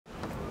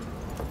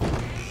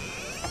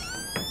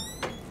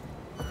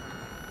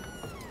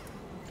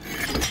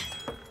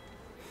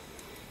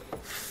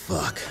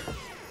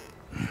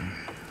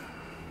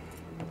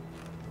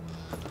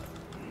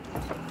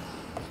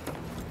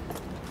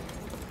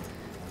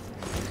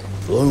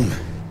Bloom.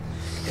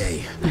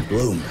 Hey,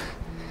 Bloom.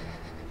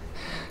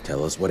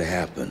 Tell us what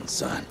happened,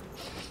 son.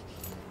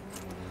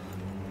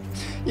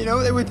 You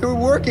know, they were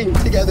working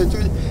together to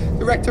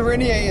erect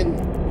Irinier and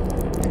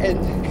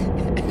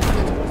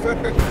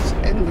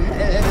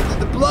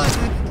the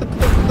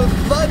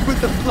blood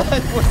with the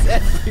blood was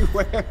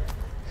everywhere.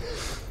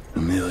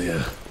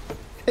 Amelia.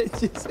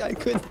 I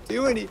couldn't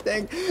do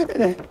anything.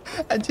 And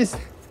I just...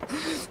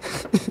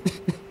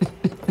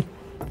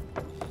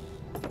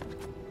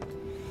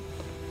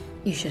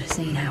 You should have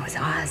seen how his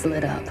eyes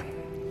lit up.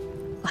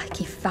 Like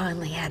he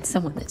finally had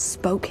someone that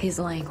spoke his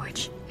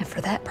language. And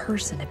for that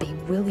person to be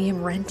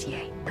William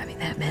Rentier, I mean,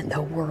 that meant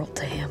the world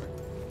to him.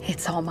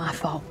 It's all my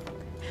fault.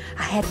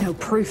 I had no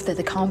proof that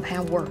the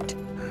compound worked.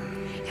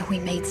 And we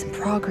made some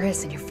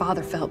progress and your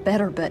father felt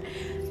better, but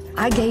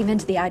I gave in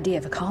to the idea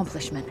of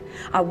accomplishment.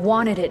 I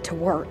wanted it to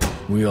work.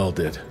 We all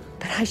did.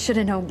 But I should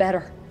have known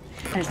better.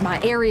 And it's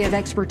my area of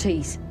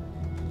expertise.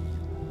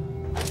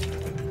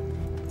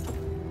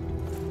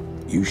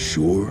 You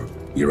sure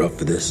you're up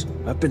for this?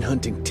 I've been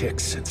hunting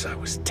ticks since I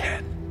was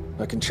 10.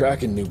 I can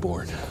track a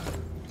newborn.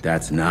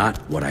 That's not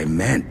what I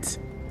meant.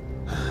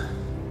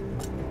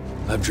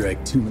 I've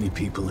dragged too many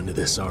people into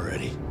this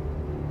already.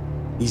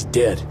 He's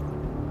dead.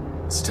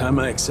 It's time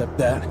I accept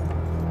that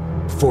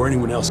before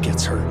anyone else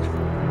gets hurt.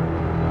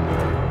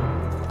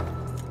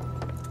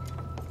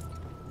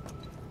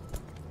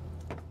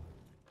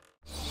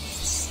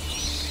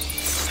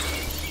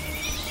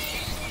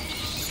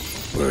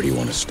 Where do you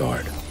want to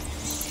start?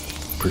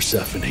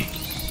 Persephone.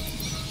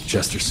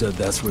 Chester said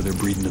that's where they're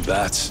breeding the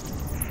bats.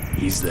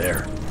 He's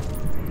there.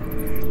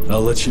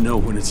 I'll let you know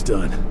when it's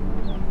done.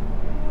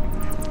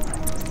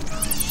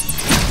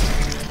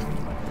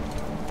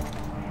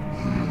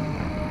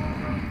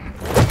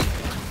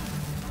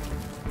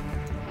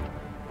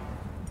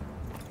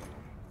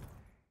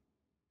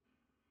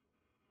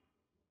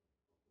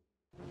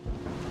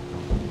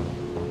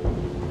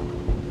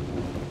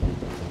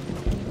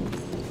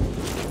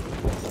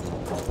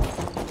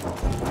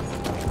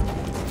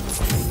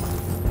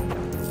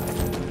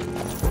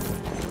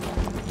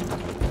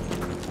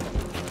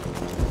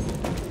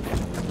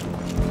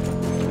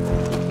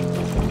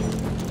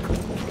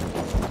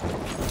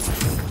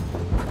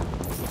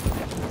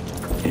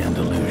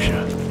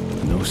 Andalusia.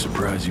 No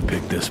surprise you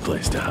picked this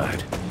place to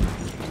hide.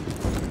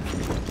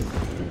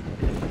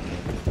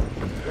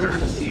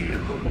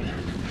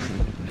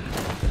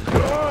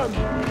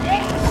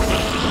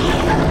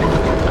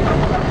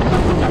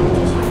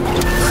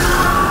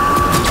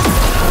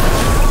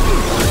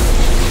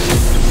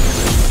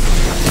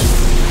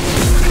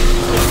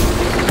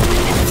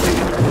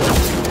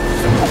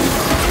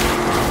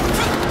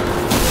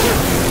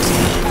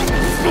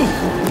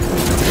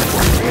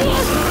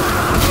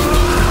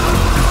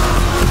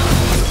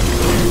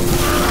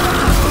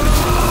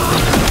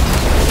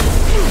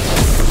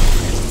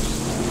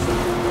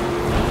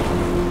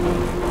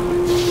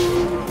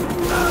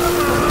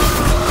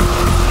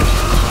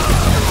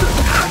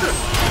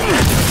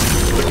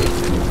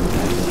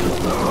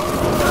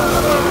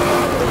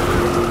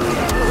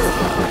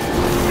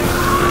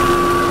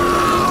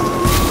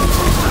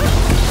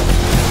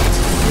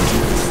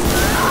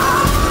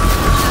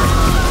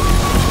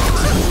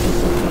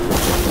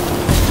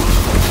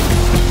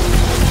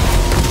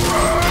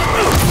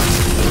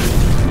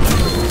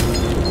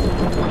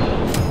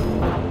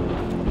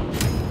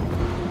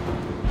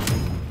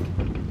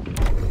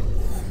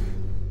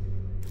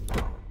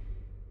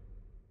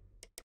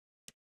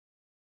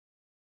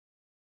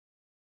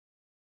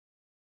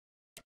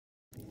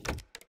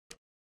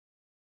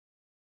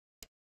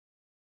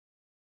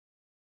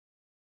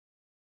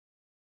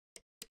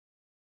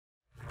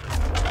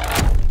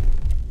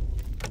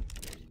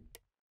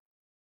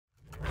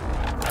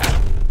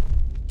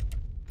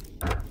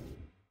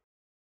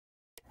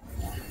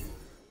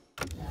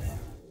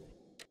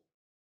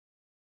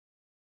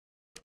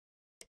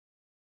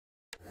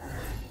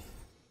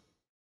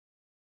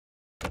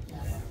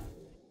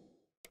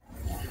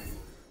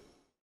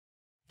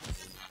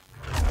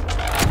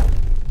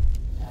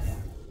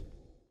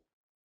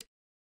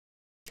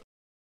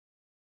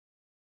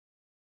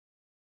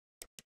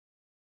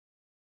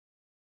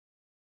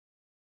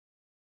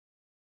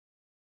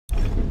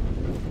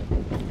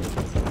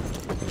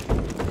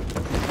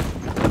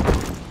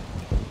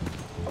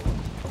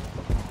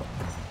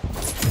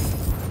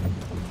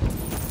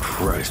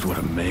 Christ, what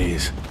a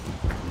maze.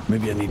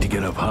 Maybe I need to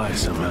get up high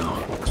somehow.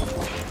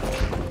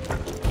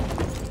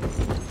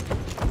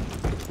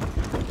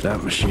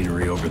 That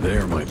machinery over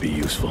there might be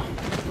useful.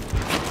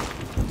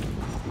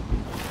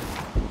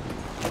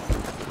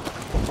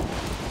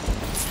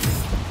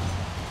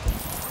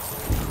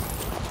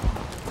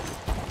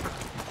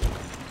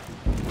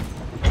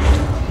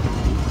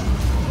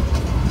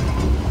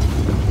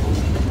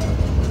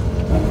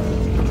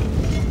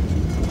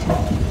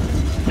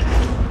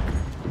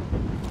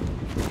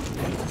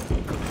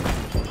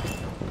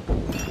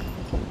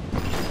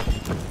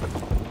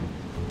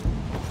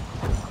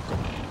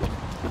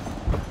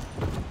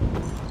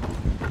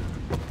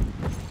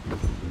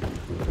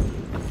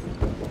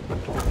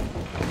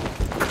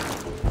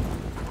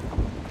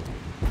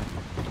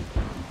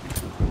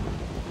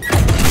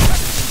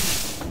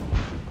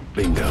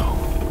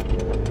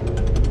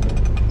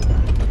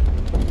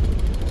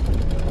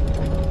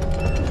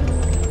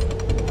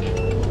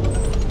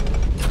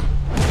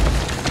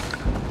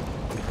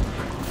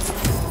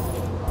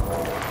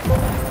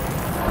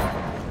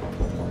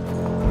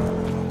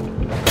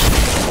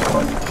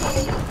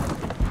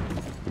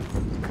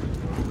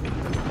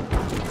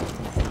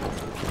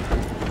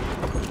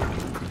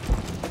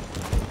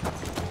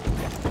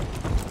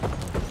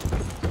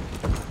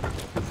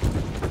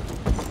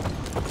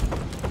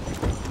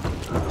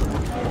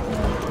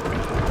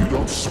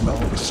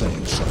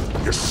 saying,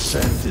 son. Your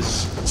scent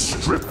is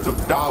stripped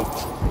of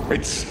doubt.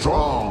 It's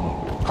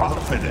strong,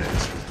 confident.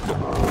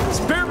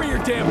 Spare me your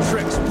damn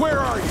tricks! Where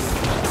are you?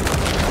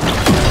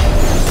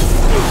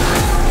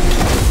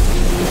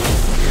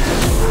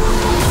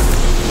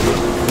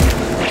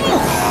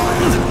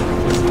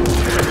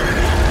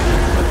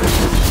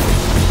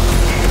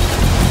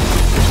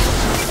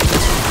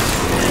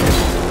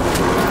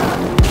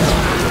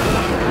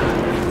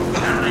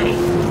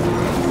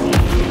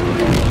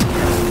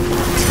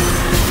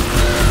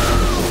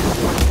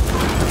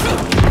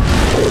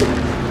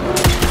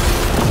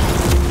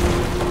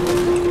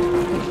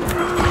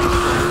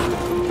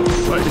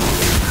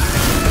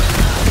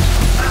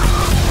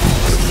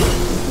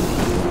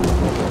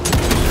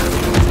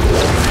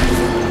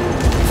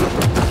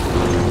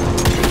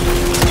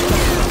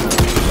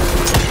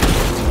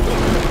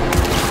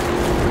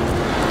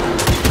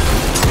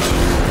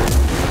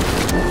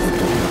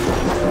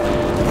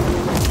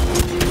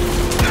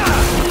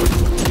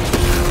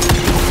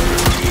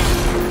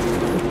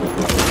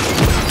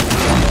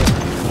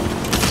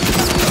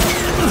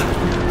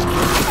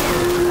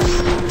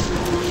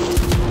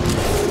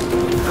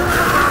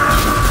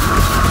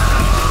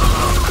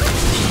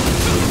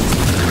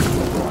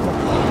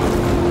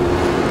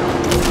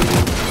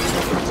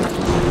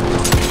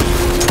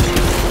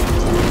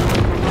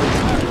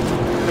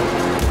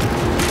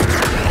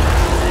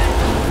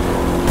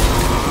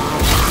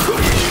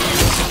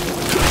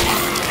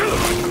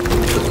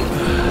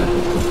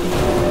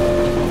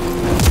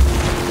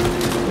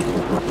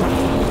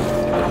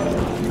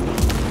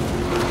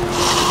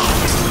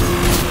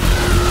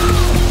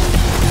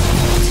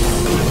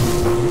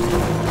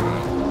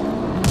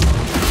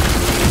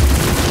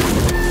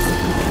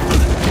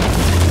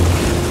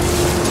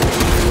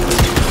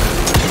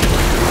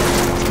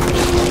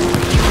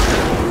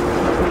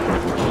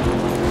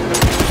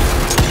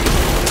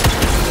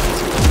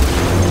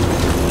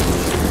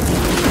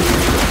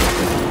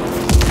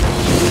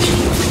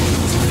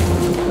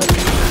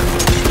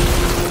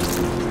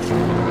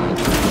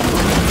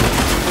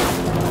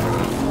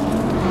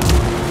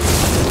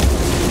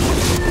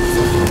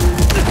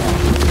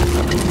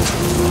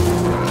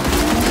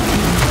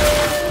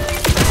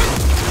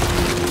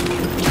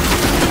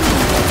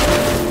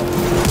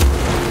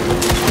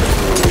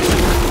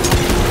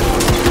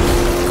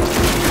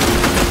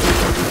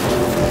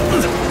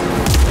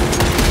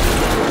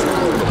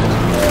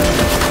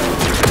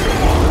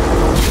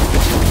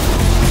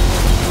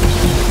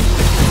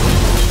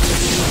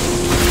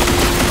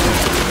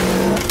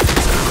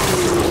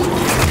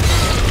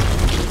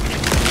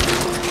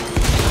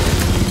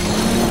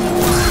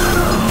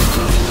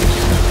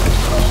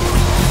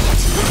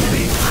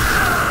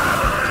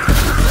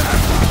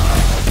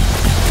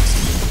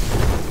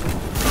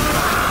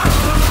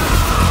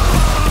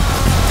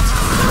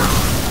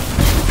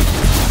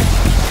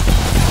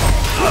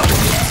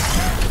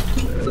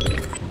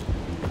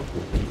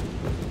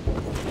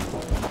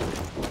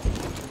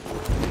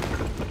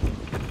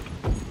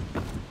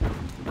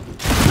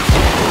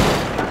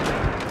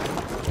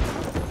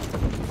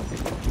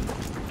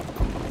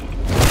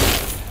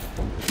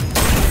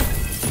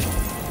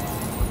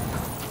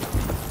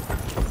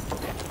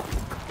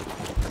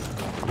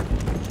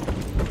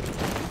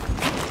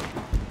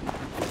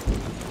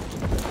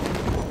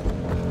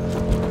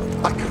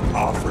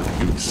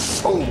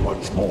 So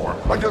much more.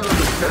 I don't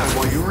understand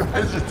why you're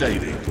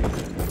hesitating.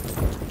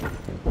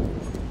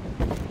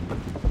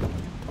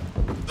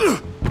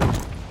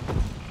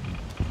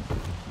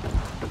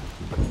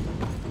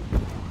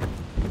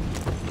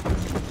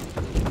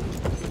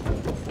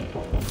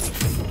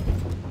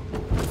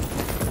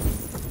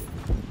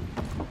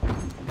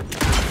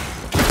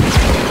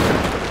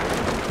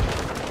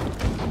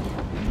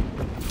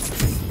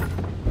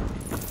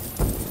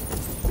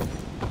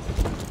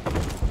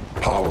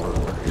 Power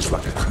is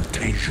like a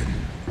contagion,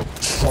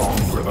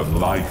 stronger than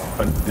life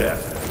and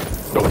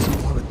death. Don't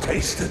you want to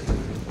taste it?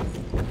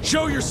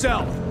 Show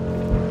yourself!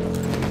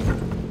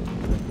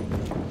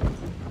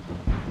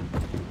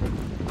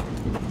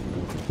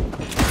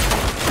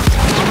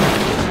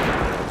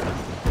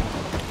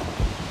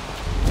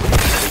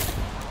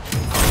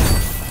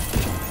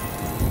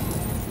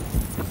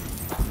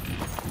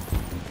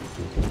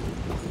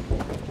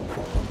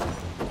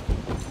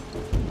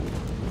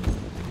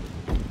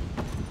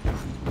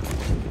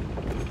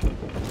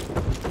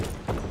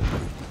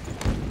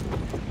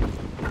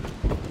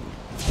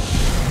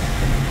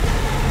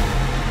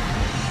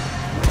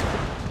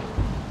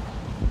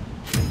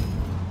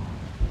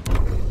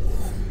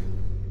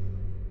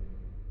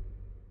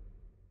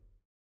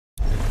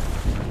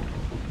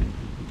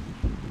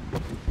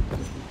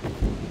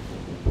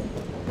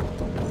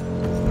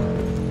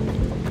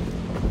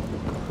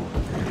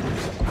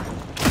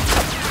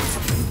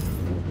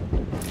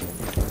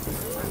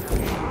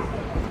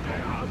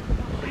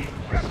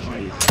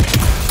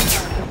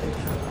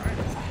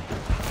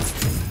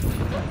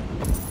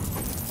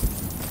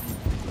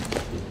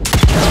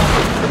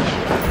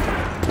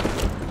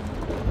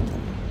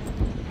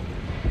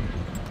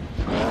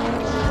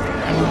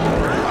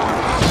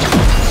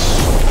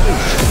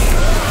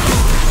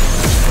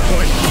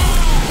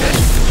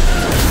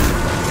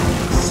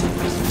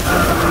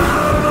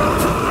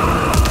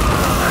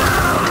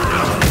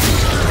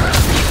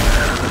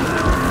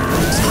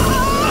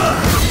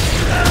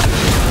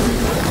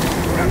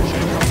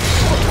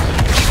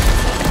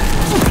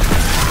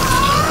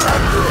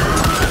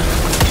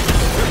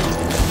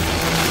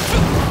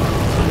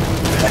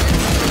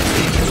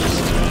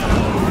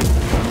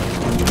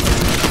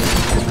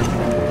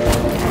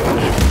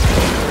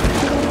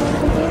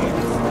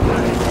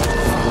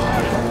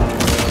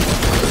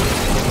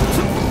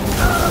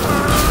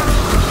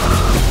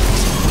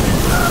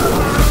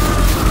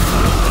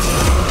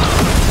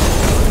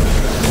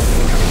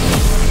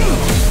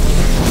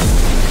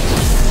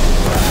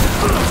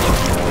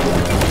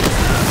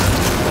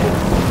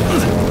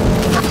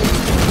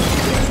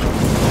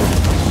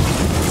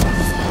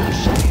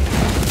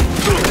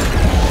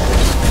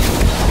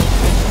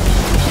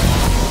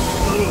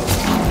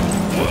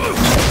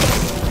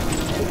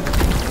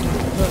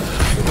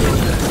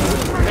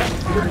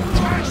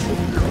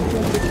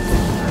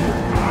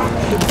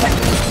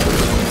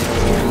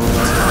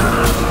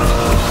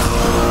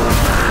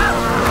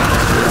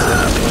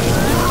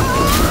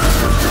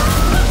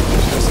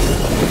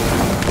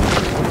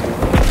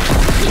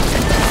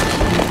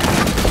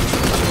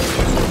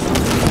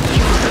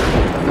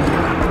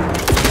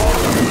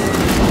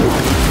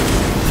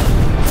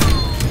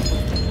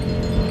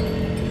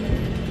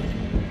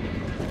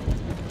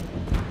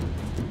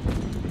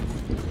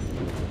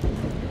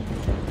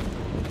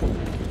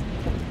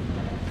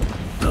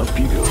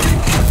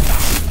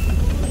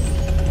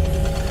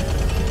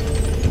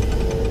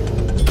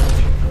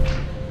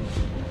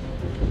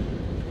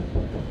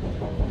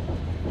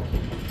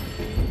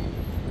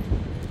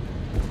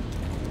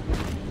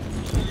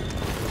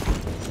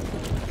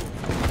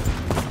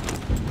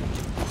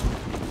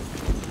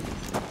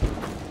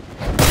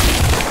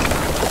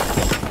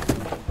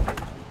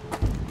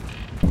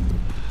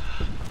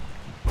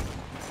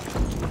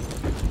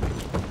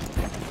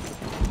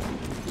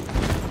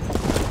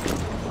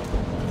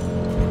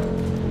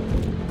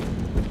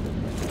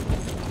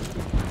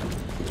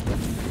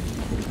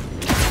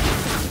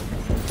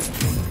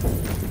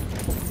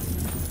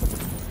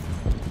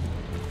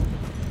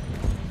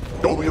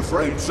 Don't be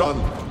afraid, son.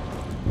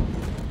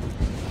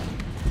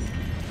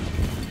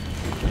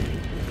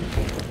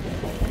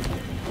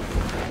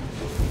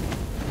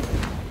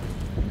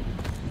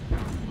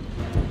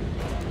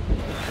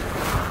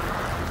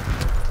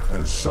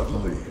 And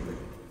suddenly,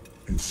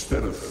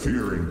 instead of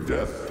fearing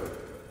death,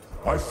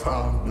 I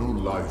found new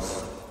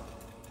life.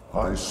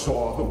 I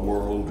saw the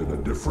world in a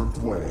different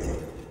way.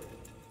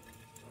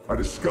 I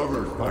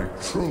discovered my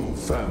true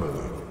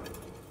family.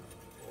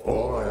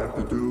 All I had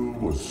to do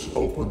was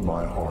open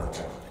my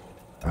heart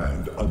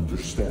and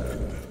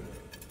understand.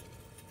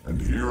 And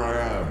here I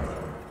am,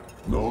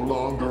 no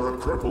longer a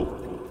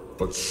cripple,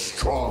 but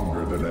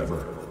stronger than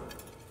ever.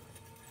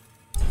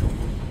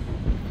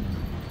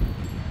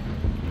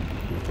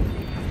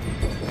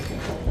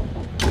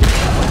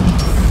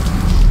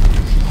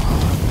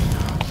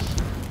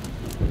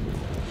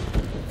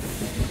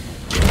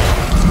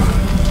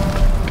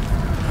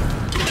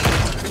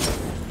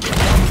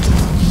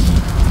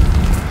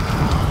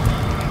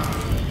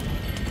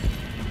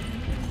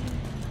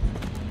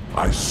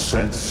 I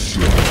sense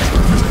your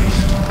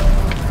determination.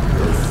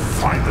 You're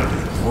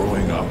finally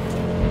growing up.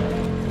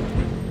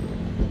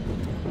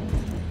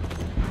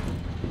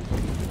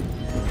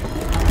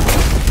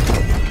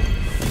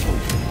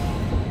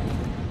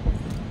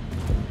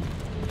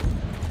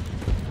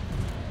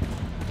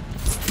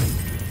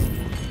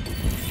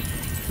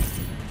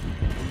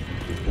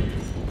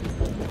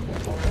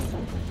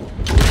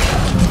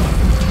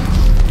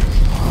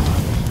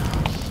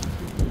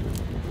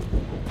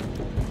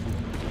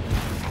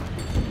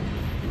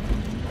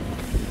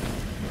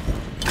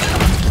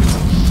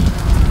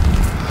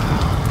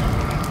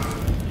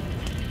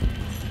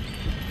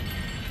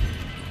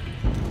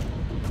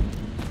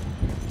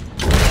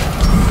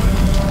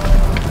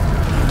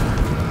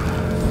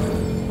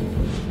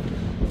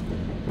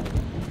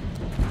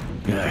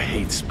 I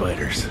hate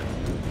spiders.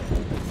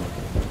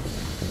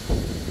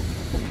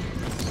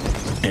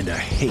 And I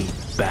hate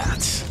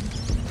bats.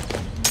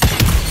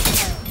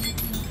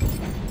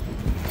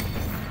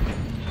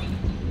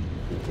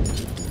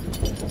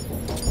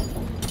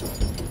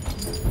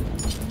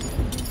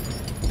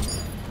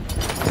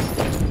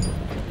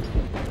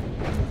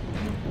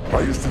 I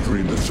used to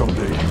dream that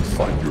someday you'd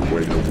find your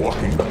way to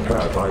walking the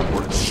path I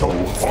worked so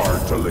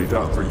hard to lay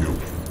down for you.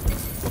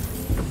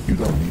 You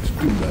don't need to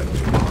do that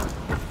anymore.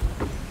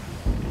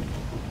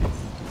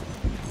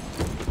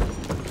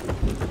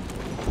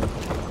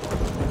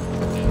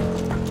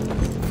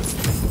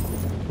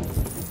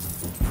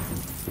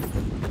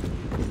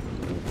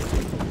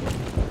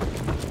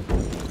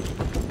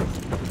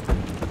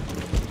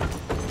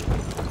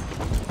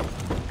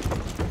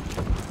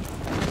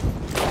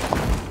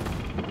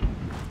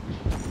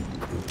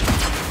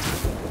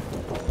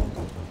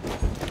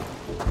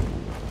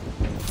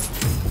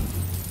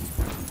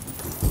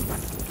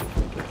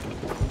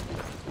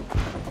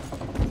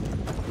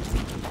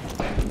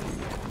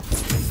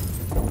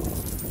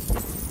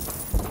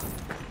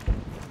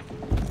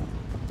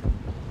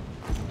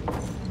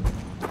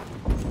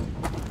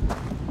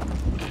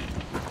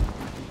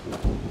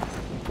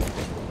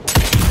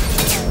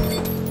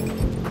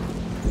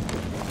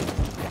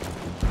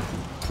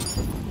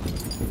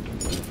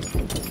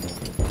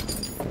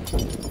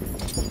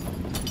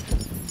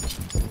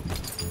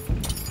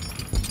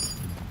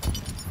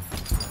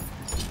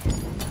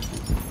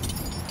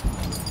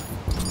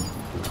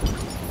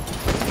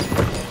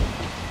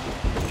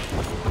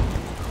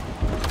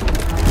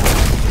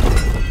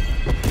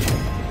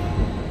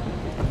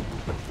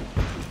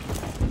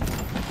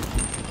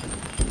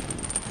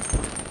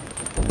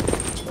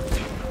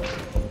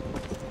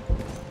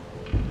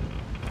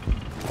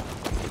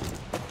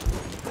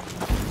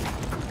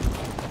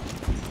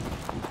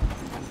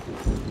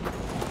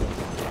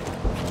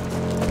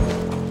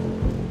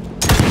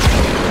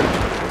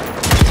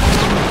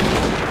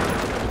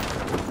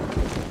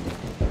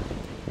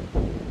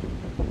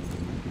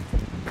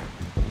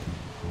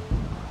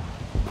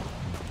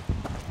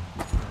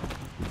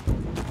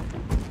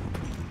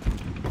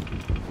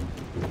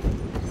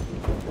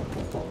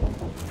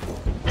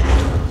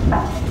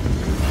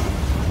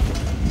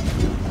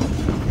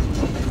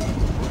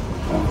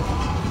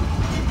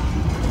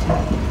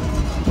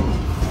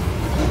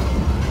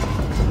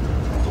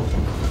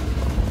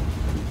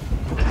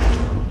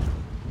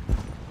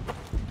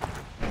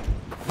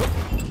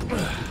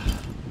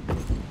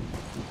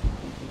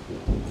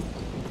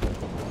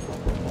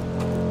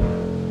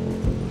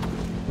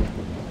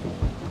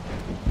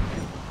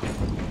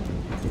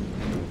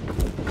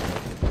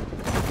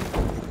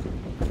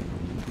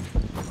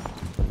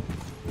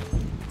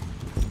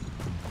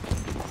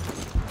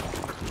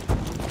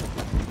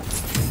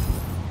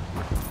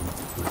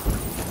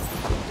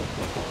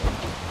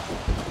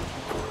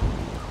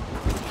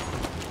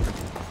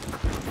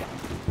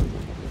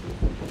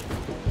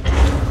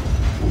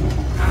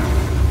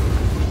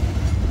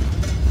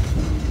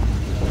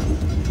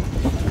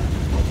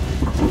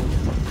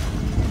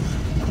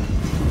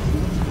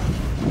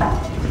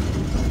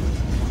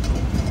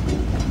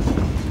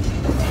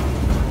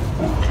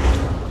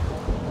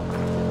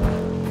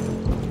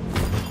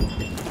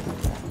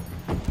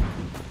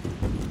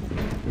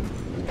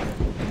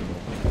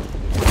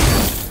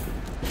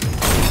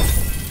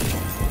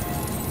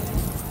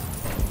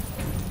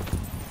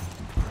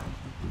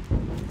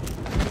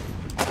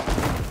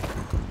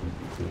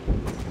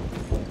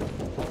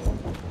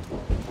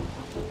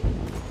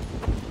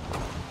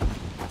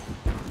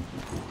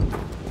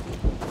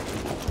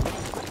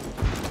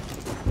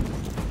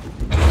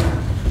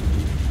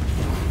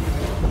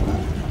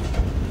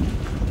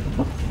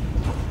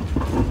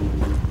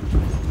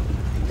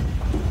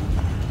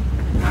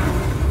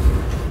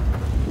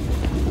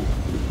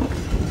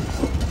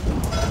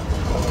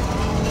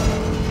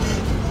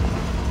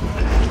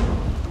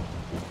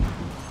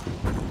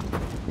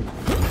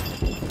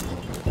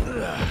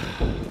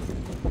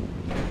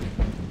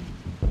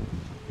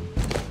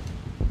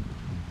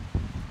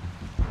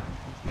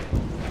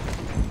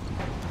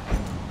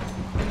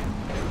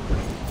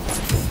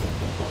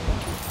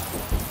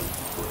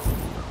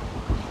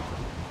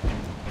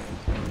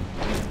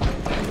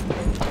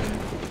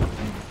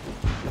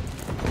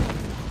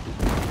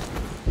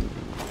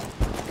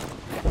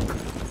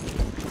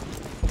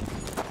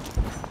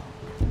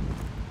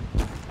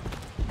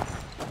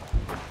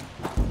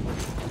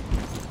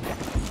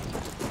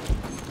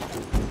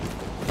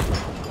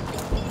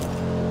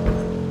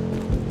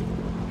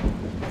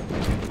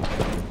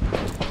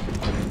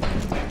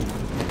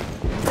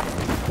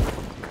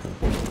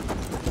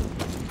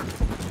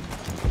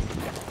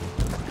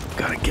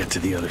 get to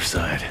the other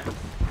side.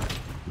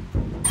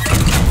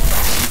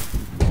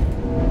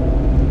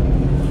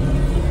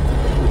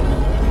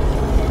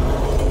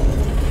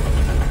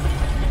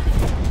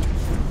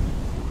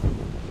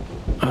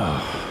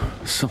 Oh,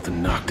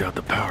 something knocked out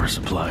the power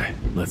supply.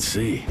 Let's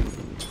see.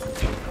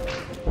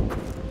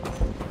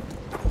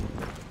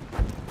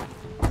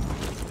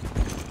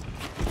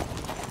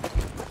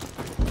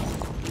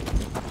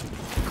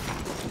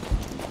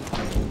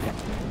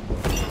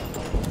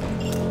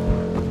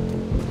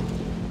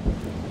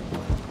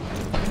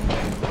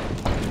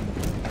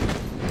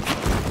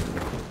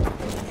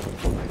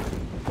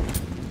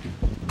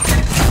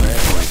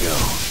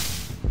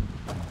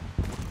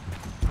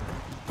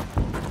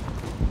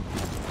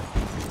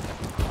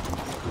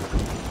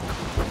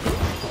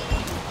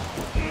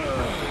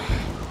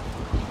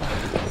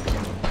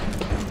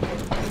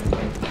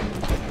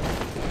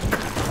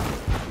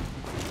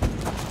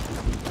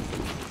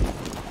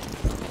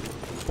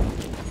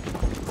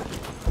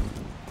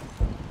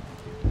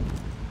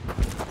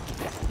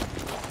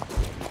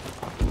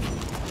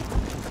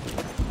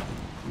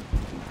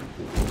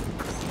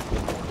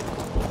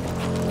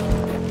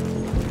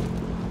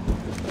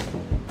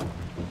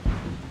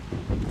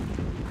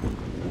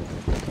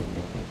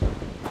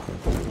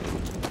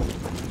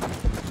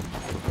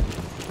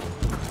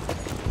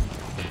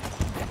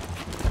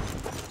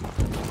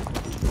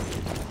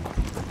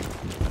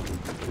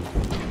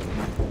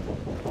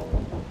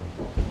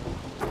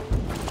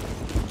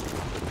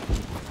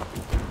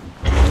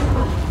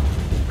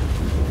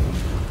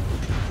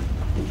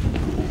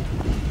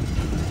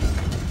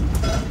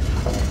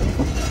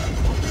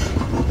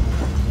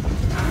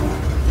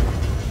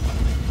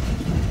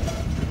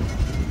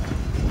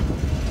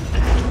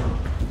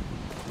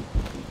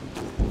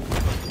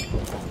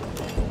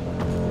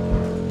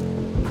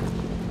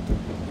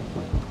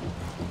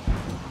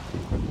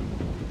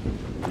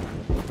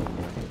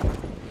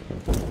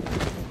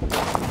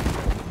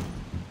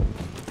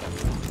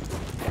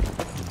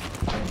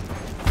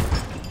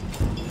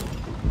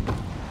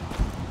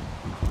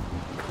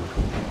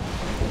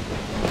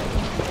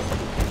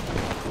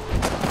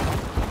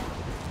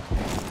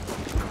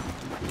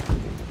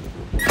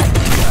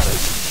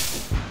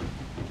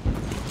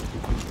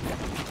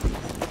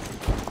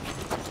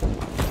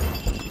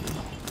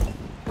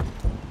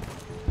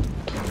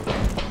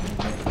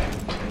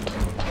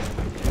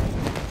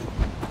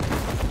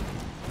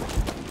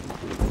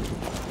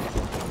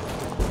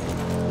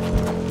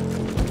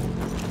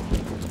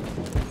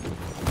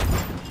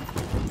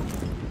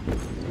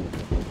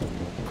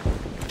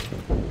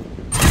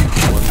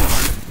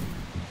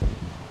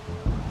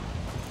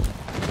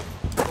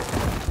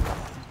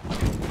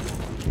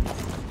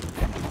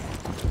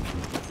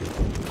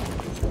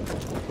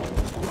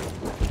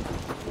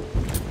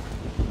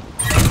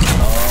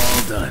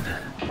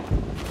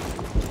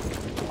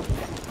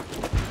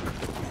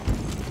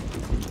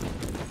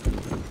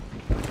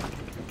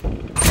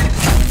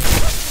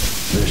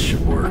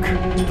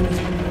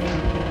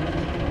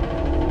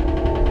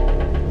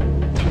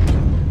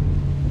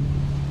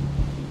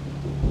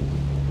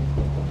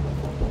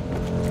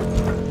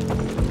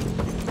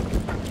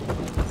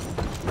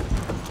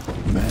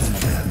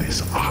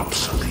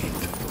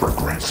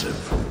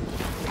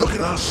 Look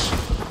at us,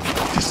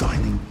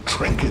 designing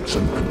trinkets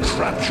and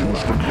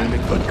contraptions to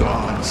mimic the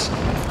gods.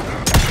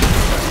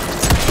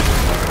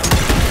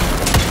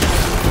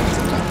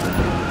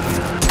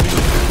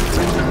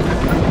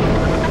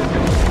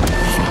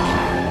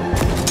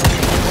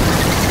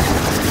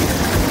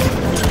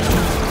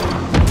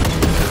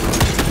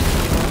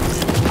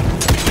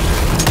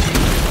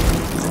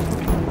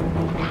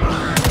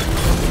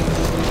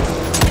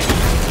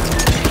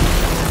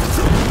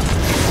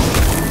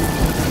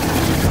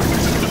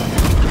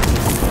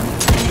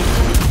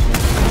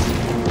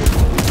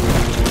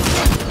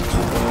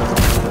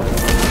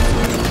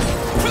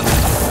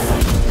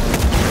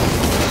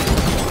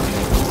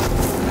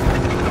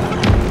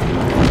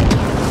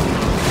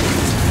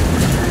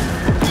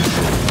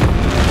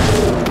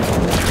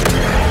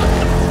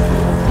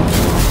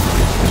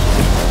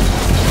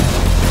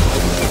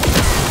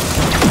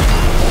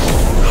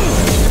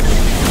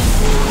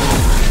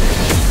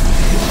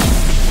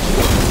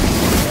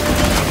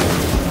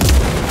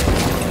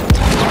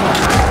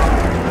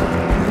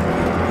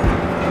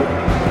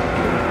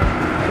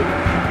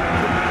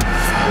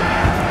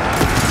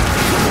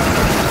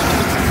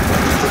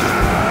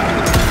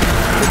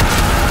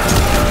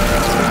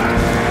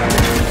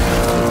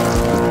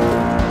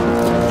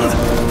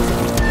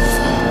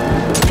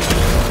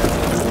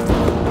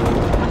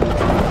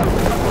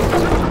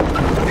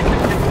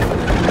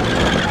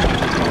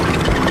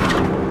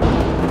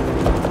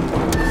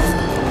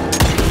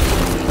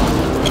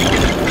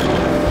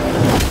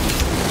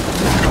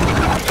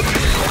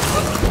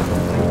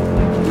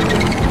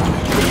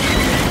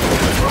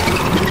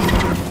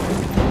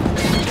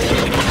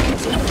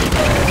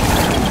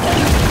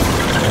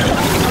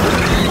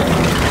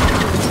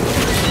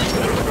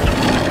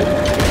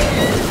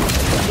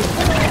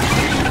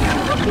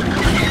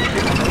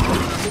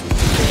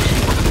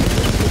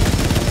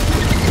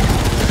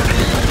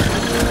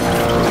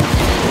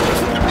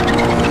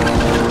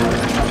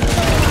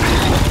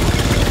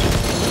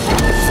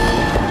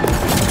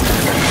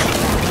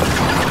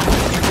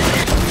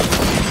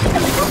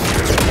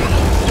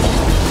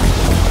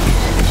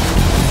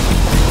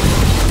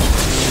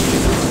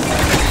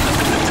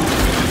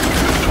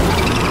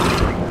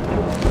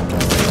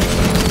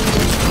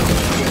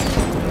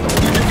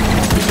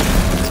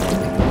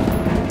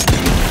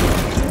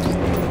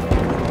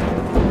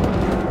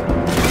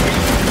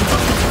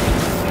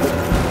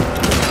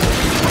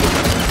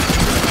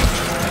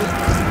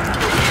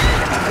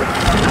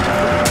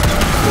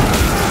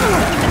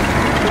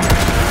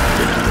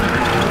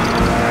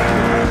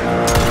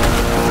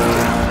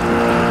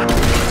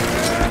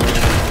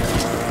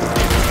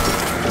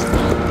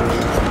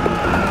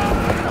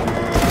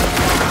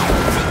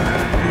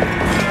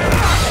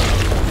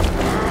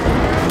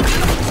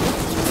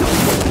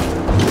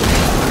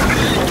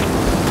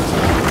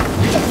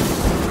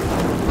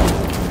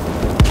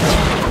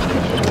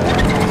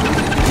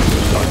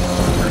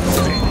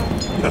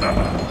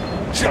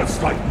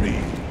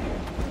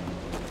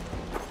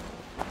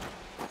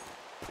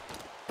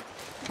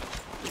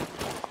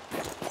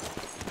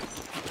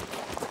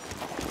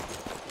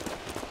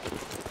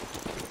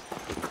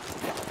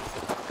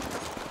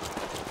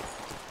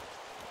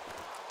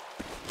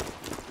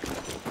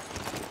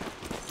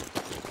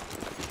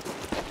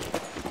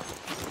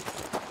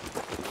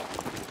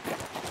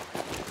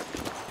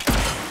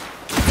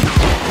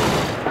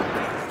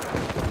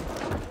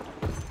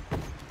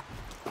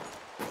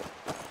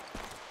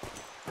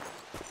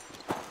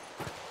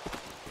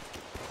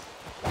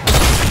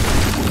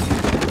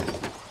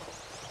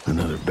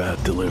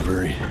 bad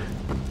delivery.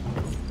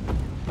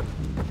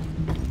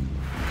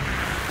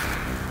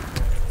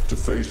 To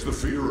face the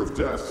fear of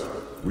death,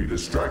 we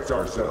distract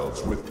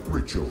ourselves with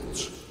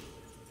rituals.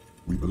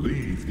 We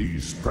believe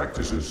these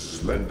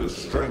practices lend us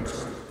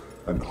strength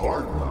and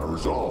harden our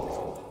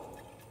resolve.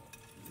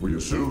 We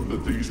assume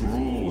that these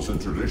rules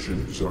and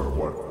traditions are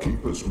what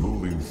keep us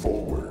moving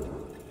forward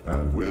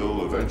and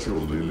will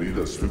eventually lead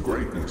us to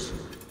greatness.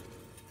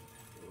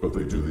 But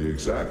they do the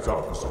exact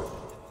opposite.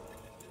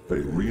 They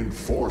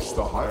reinforce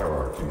the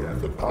hierarchy and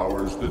the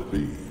powers that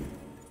be.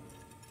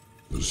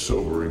 The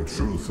sobering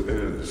truth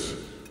is,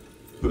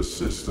 the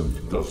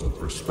system doesn't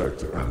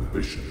respect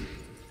ambition.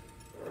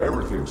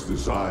 Everything's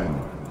designed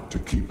to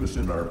keep us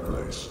in our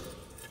place.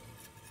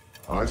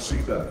 I see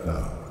that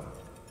now.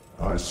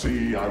 I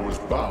see I was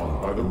bound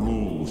by the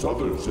rules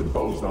others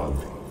imposed on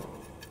me.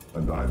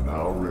 And I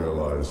now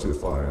realize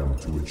if I am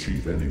to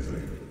achieve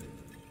anything,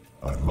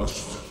 I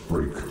must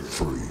break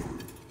free.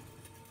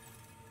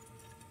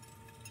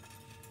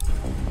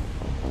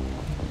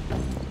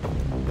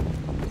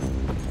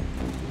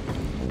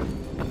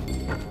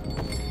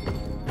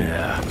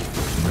 Yeah,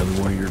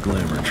 another one of your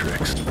glamour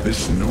tricks.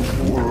 This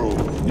new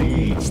world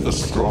needs the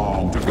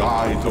strong to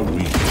guide the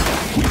weak.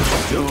 We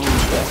still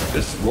walk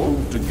this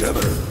road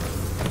together.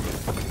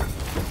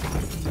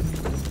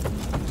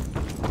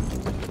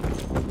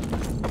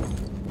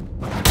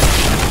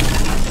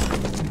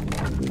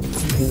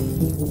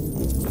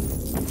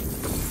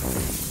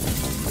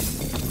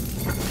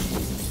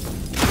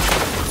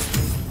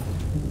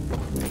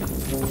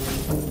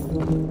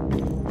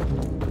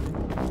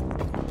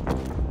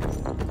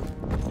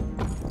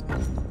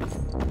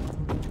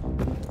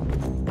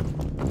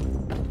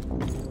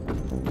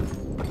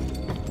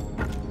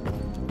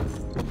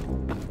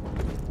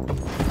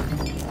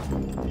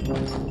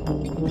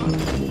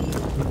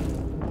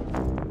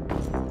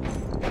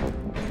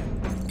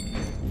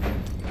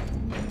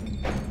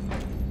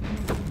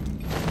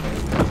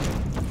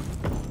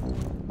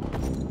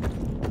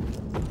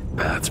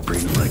 Bats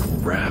breed like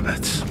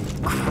rabbits.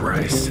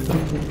 Christ.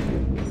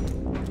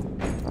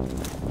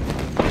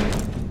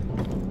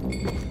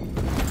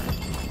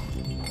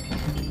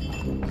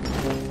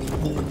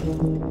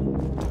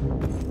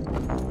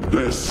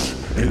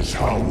 This is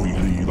how we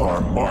leave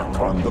our mark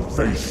on the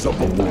face of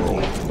the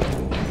world.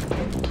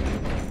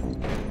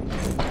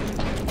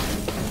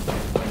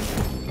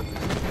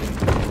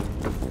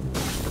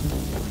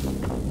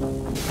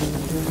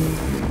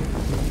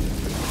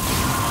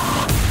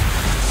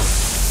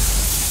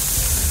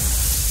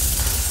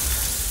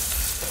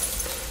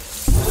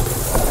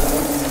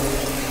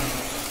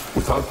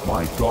 Without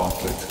my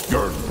gauntlet,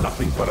 you're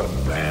nothing but a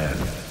man.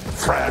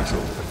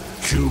 Fragile,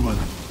 human.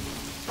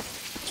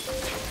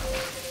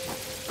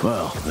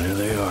 Well, there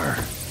they are.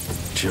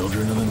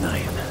 Children of the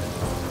night.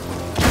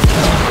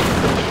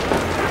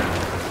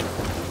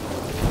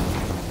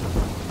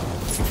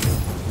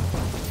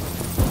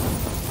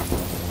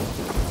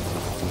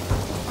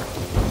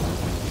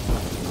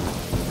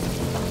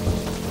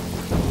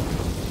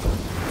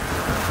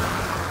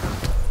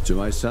 To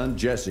my son,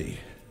 Jesse.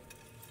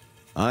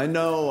 I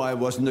know I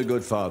wasn't a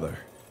good father.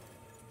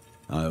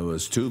 I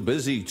was too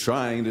busy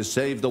trying to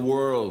save the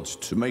world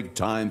to make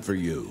time for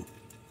you.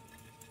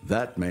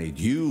 That made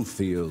you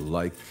feel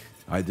like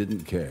I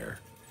didn't care.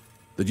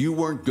 That you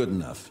weren't good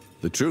enough.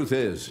 The truth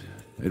is,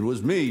 it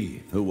was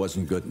me who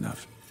wasn't good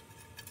enough.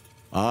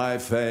 I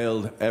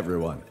failed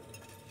everyone.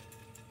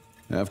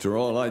 After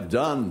all I'd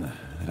done,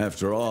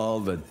 after all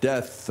the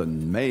death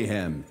and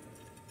mayhem,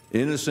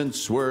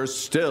 innocents were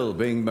still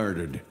being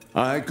murdered.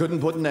 I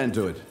couldn't put an end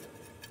to it.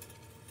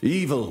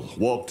 Evil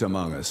walked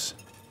among us,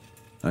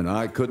 and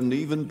I couldn't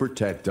even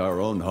protect our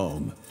own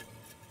home.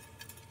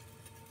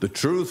 The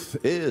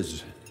truth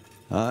is,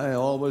 I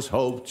always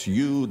hoped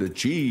you'd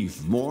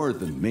achieve more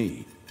than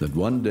me, that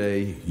one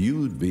day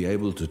you'd be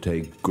able to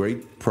take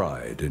great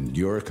pride in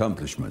your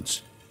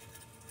accomplishments.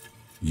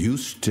 You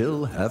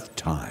still have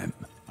time.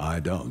 I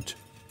don't.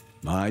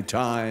 My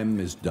time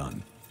is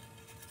done.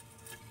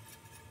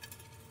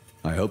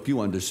 I hope you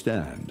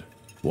understand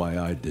why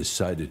I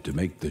decided to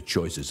make the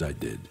choices I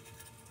did.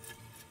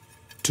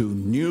 To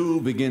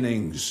new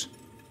beginnings.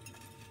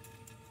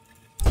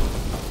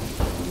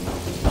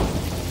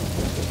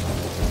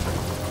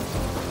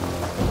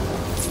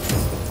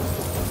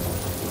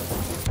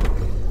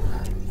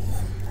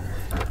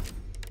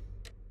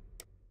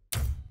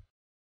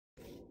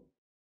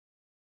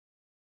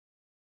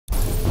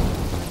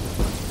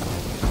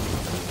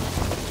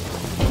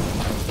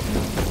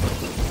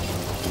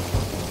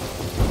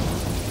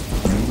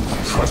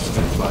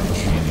 Trusted my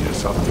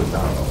genius up to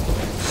now.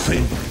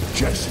 Think,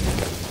 Jesse.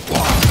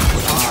 Why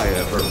would I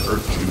ever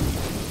hurt you?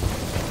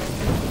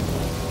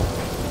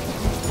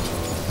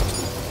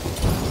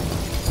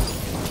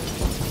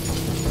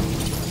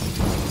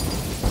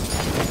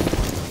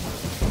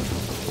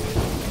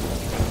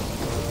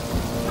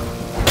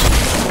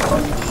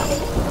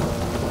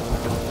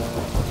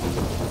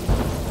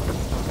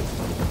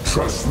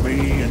 Trust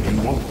me and you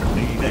won't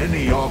need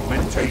any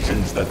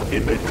augmentations that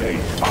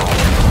imitate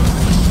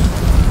power.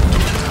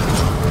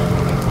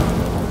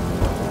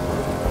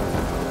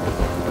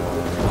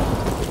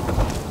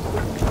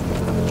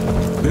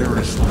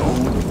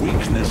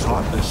 weakness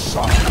on this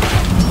side.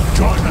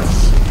 Join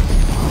us.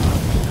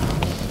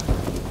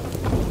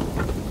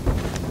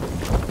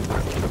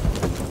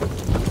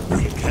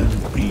 We can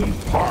be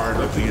part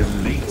of the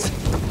elite.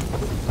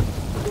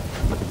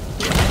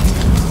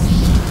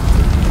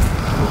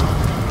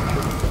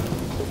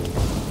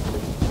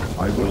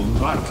 I will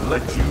not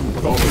let you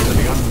go into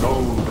the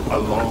unknown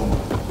alone.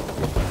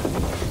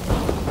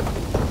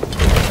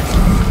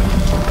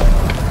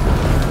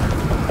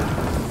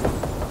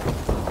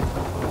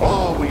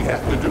 All we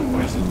have to do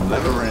is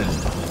let her in.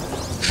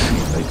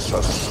 She makes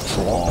us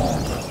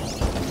strong.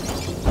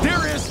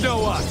 There is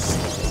no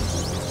us!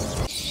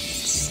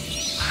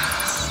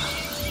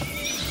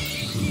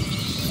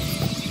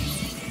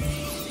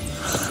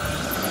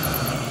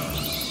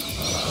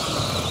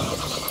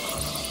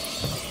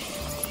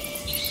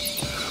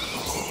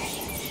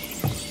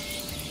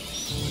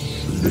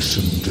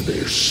 Listen to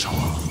their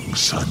song,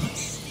 son.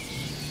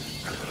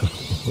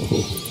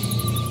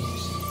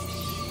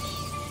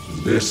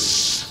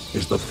 This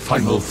is the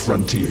final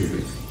frontier.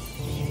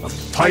 A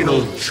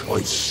final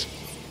choice.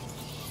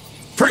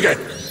 Forget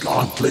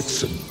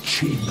gauntlets and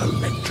cheap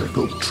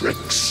electrical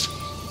tricks.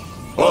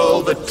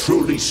 All that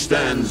truly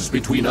stands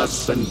between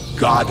us and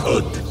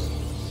godhood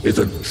is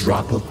a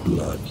drop of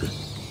blood.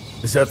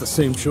 Is that the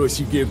same choice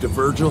you gave to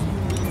Virgil?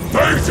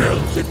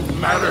 Virgil didn't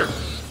matter.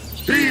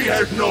 He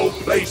had no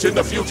place in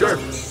the future.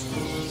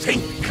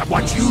 Think of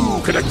what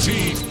you can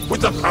achieve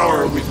with the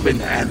power we've been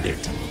handed.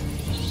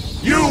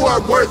 You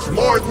are worth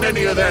more than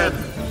any of them.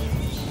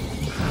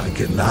 I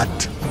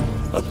cannot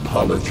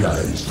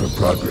apologize for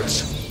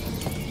progress.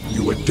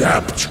 You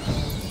adapt,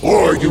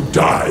 or you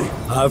die.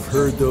 I've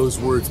heard those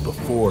words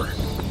before.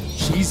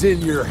 She's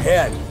in your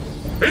head.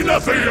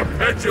 Enough of your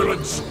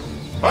petulance.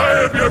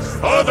 I am your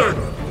father.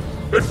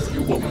 If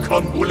you won't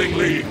come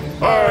willingly,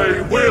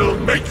 I will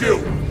make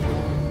you.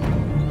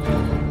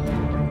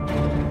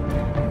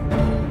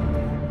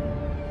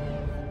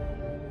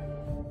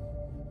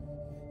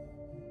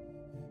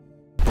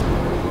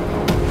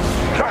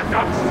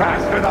 Not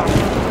fast enough!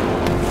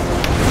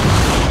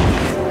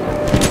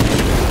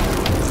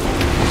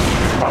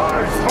 I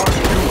thought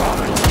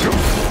you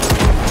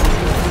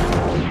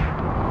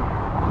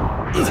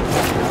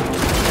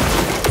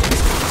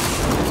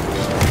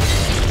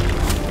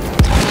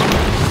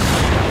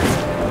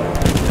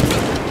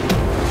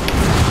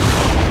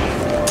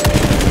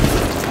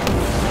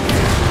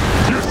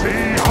You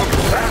see how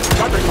fast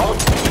I become?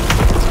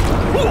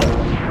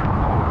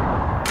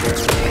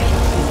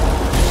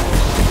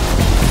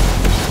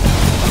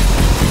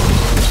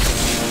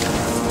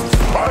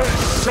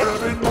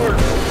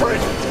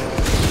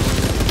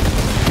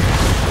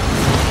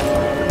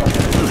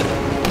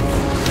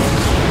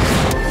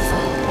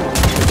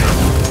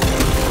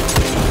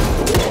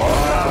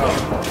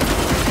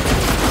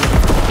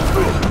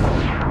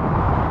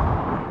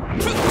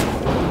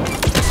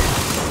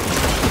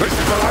 This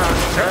is the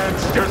last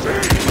chance,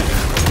 Jesse!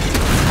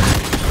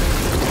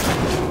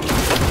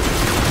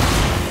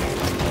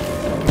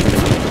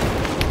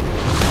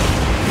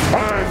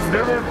 I've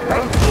never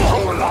felt so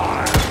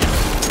alive!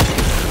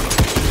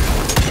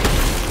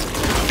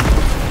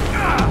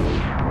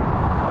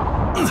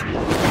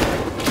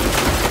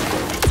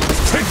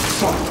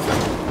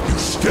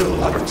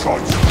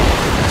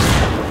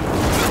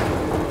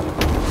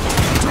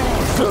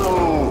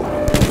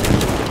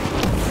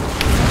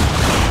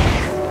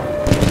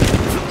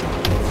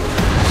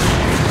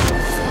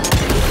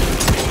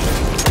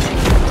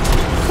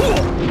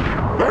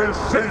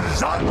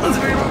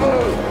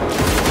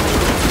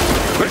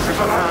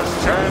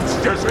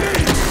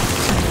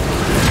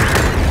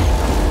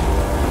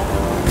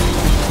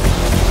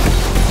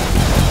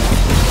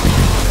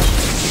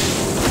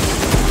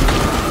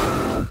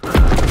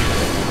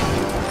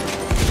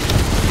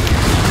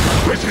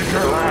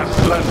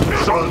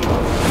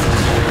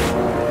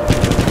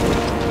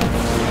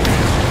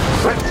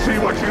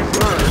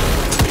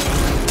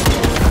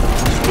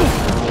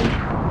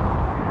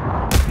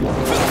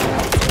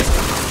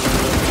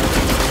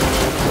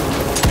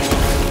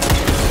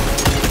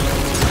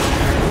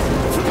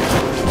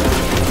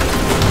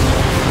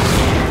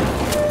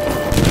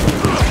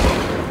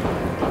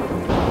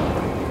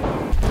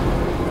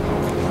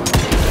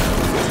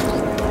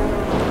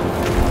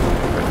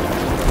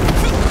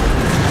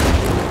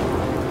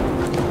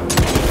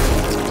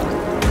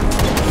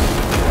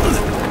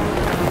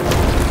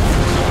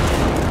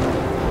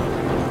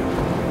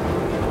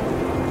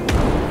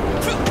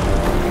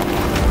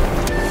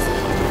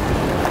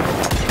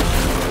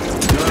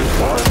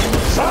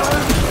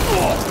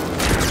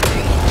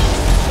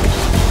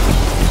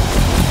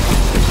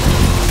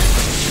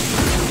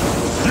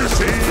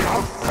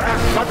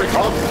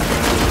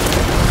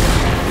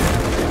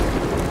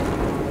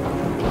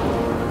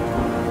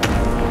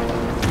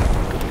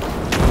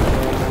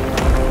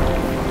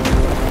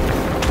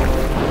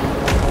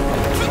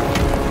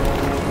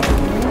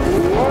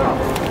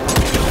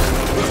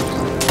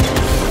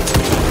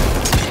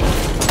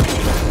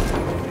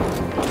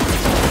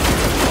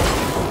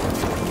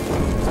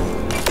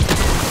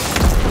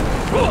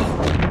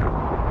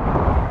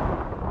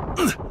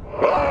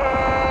 Think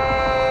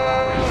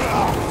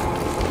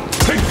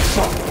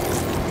so!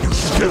 You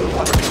still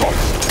have a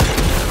choice!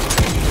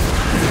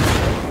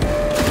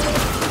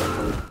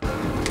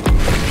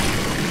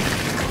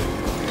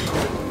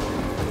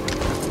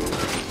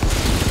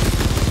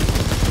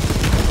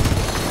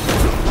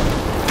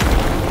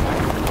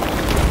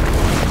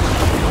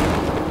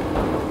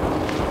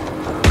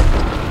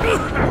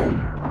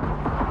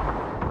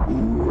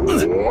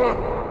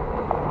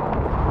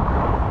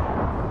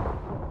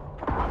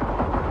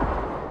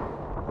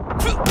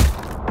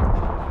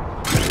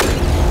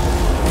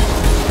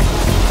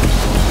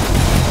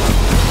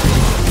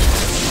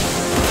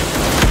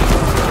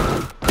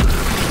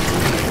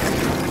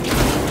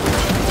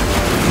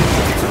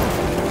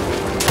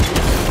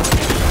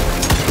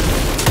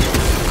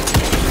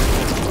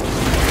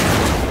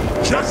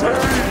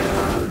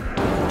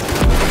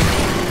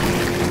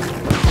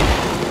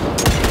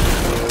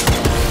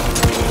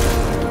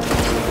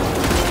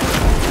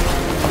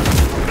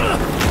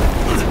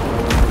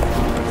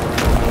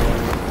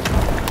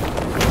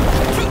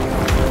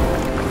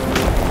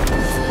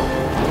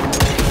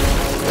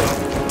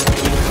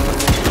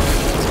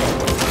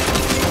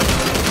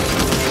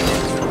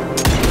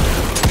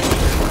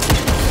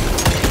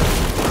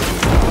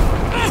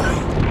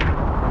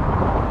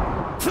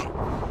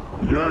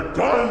 You're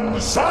done,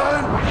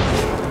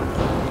 son!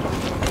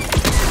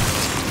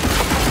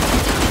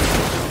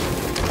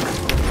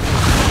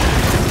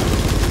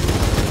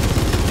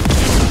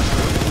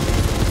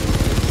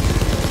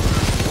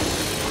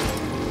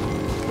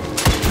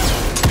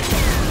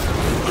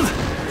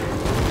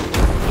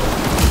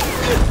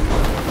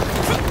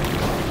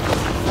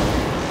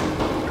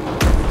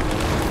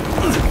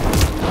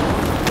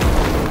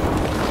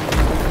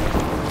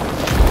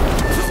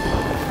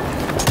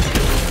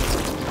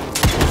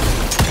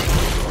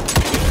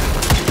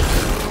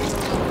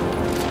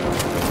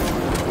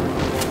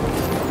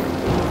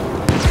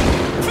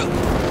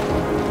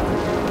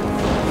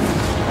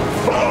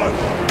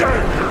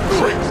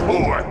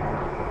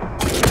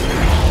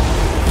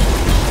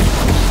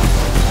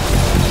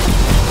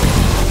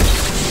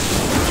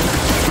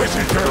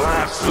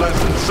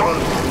 Lesson, son!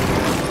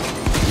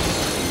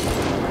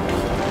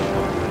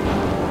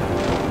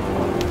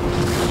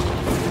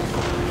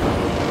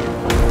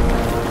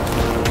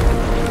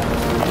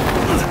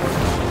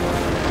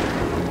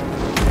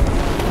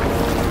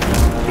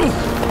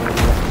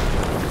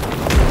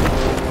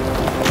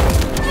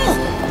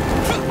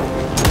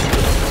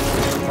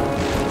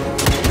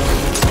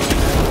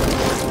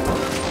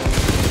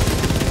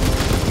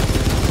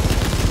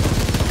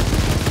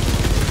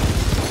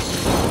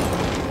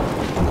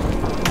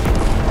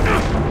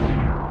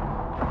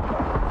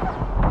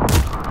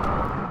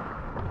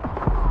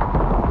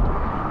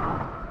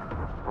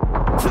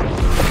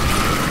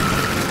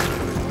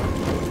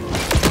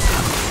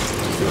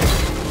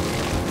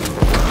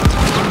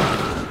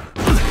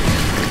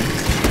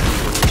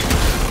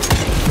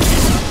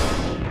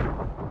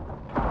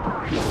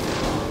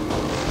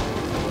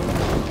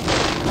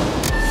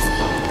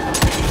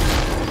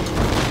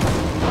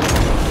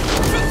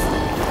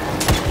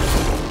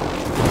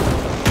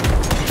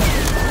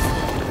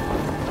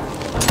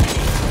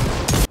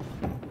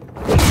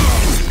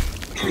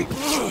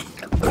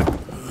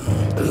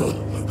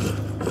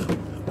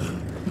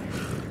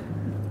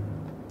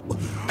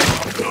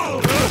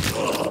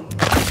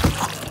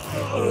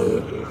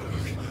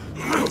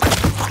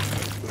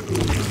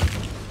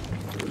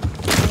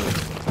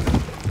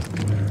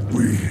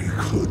 We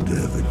could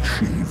have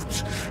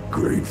achieved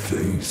great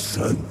things,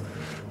 son.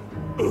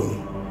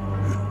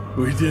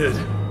 We did.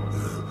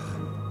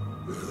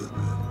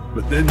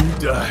 But then you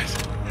died.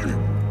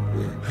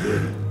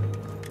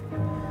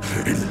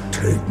 It'd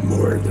take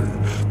more than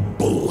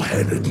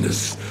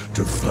bullheadedness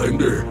to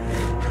find her.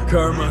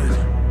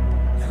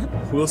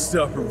 Carmine, we'll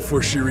stop her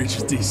before she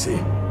reaches DC.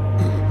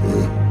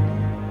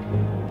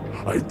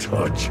 I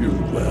taught you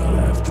well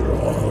after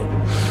all.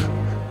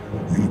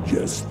 You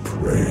just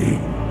pray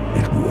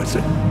it was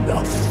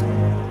enough.